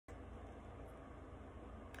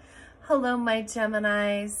Hello, my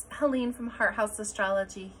Geminis. Helene from Heart House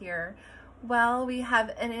Astrology here. Well, we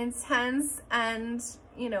have an intense and,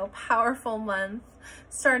 powerful month,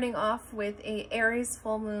 starting off with a Aries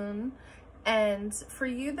full moon. And for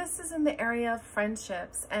you, this is in the area of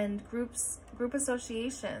friendships and group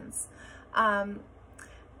associations.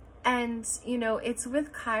 It's with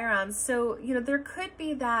Chiron. So, there could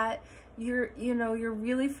be that you're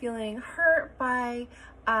really feeling hurt by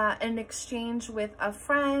an exchange with a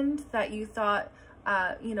friend that you thought,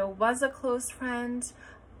 was a close friend,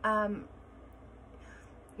 and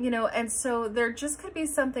so there just could be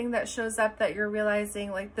something that shows up that you're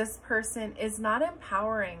realizing, like, this person is not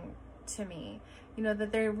empowering to me,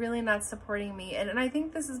 that they're really not supporting me. And I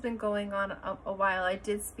think this has been going on a while. I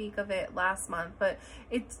did speak of it last month, but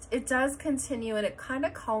it does continue, and it kind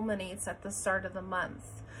of culminates at the start of the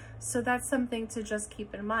month. So that's something to just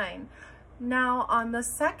keep in mind. Now, on the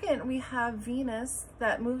 2nd, we have Venus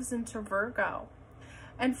that moves into Virgo.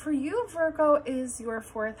 And for you, Virgo is your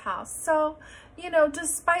 4th house. So,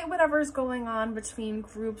 despite whatever's going on between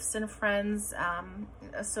groups and friends,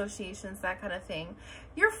 associations, that kind of thing,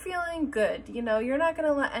 you're feeling good. You're not going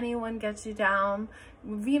to let anyone get you down.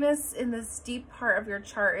 Venus in this deep part of your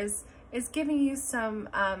chart is giving you some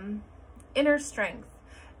inner strength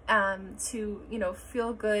to,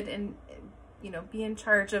 feel good and, be in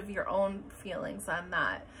charge of your own feelings on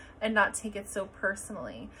that and not take it so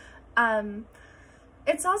personally.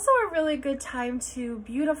 It's also a really good time to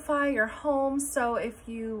beautify your home. So if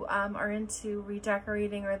you are into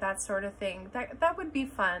redecorating or that sort of thing, that would be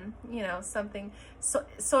fun. Something,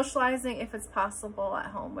 socializing, if it's possible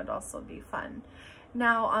at home, would also be fun.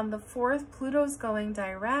 Now on the 4th, Pluto's going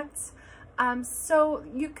direct. So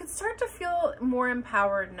you could start to feel more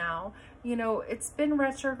empowered now. It's been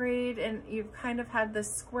retrograde and you've kind of had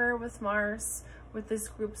this square with Mars with these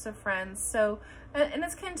groups of friends. So, and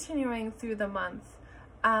it's continuing through the month.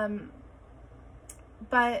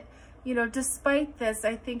 But, despite this,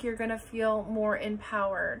 I think you're going to feel more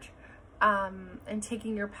empowered, and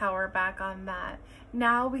taking your power back on that.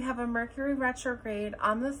 Now we have a Mercury retrograde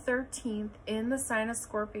on the 13th in the sign of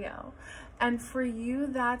Scorpio. And for you,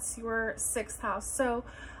 that's your 6th house. So,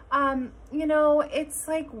 it's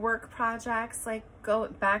like work projects, like go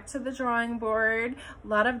back to the drawing board, a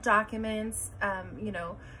lot of documents,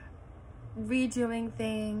 redoing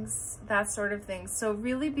things, that sort of thing. So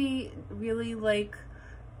really like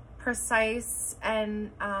precise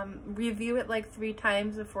and review it like 3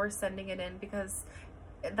 times before sending it in, because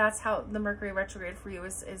that's how the Mercury retrograde for you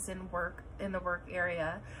is in the work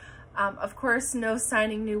area. Of course, no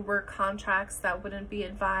signing new work contracts, that wouldn't be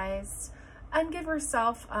advised. And give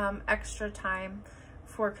yourself extra time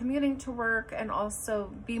for commuting to work, and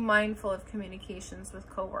also be mindful of communications with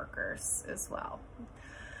coworkers as well.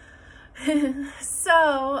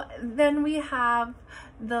 So then we have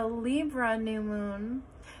the Libra new moon,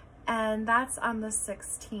 and that's on the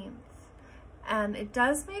 16th. And it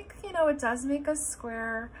does make, it does make a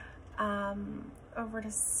square over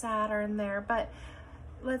to Saturn there. But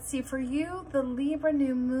let's see, for you, the Libra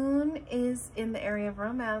new moon is in the area of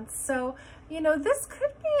romance. So, this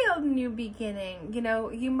could be a new beginning.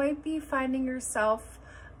 You might be finding yourself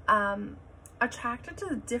attracted to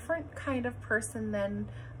a different kind of person than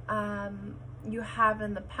you have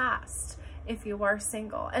in the past if you are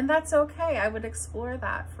single. And that's okay. I would explore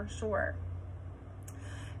that for sure.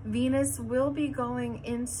 Venus will be going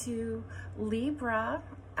into Libra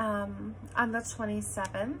on the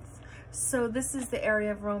 27th. So this is the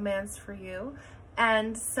area of romance for you.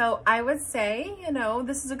 And so I would say,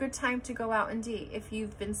 this is a good time to go out and date. If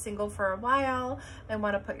you've been single for a while and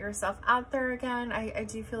want to put yourself out there again, I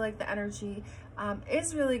do feel like the energy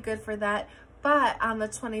is really good for that. But on the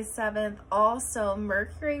 27th, also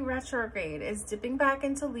Mercury retrograde is dipping back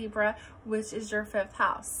into Libra, which is your 5th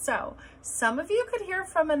house. So some of you could hear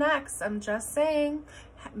from an ex. I'm just saying.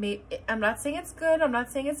 I'm not saying it's good. I'm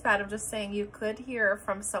not saying it's bad. I'm just saying you could hear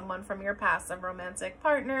from someone from your past, a romantic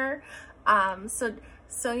partner. So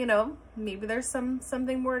maybe there's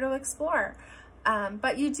something more to explore.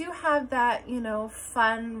 But you do have that,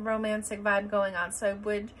 fun romantic vibe going on. So I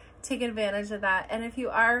would take advantage of that. And if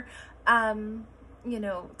you are,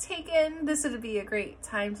 taken, this would be a great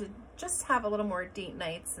time to just have a little more date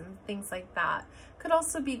nights and things like that. Could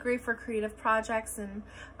also be great for creative projects and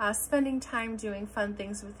spending time doing fun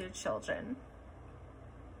things with your children.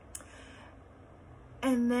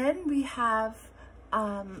 And then we have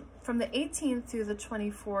from the 18th through the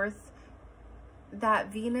 24th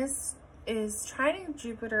that Venus is trining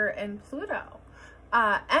Jupiter and Pluto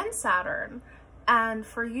and Saturn. And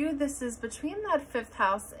for you, this is between that 5th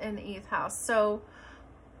house and 8th house. So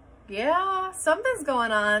Yeah, something's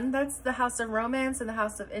going on. That's the house of romance and the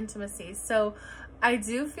house of intimacy. So I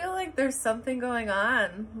do feel like there's something going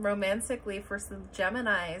on romantically for some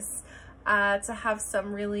Geminis, to have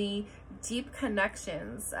some really deep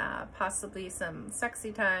connections, possibly some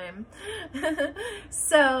sexy time.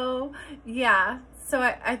 So yeah, so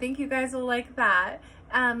I think you guys will like that.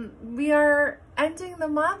 We are ending the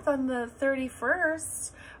month on the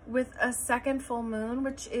 31st with a second full moon,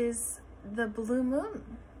 which is the blue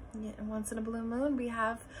moon. Yeah, once in a blue moon, we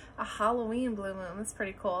have a Halloween blue moon. That's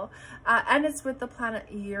pretty cool. And it's with the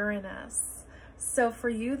planet Uranus. So for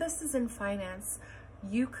you, this is in finance.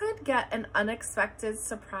 You could get an unexpected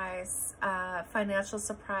surprise, financial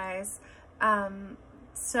surprise.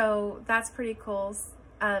 So that's pretty cool.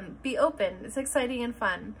 Be open. It's exciting and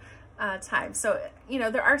fun time. So, you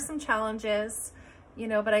know, there are some challenges, you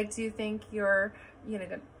know, but I do think you're, you know,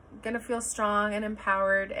 going to feel strong and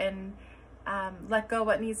empowered, and let go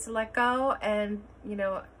what needs to let go, and, you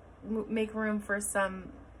know, make room for some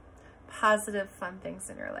positive, fun things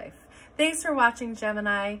in your life. Thanks for watching,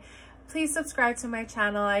 Gemini. Please subscribe to my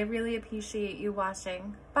channel. I really appreciate you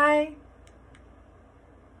watching. Bye.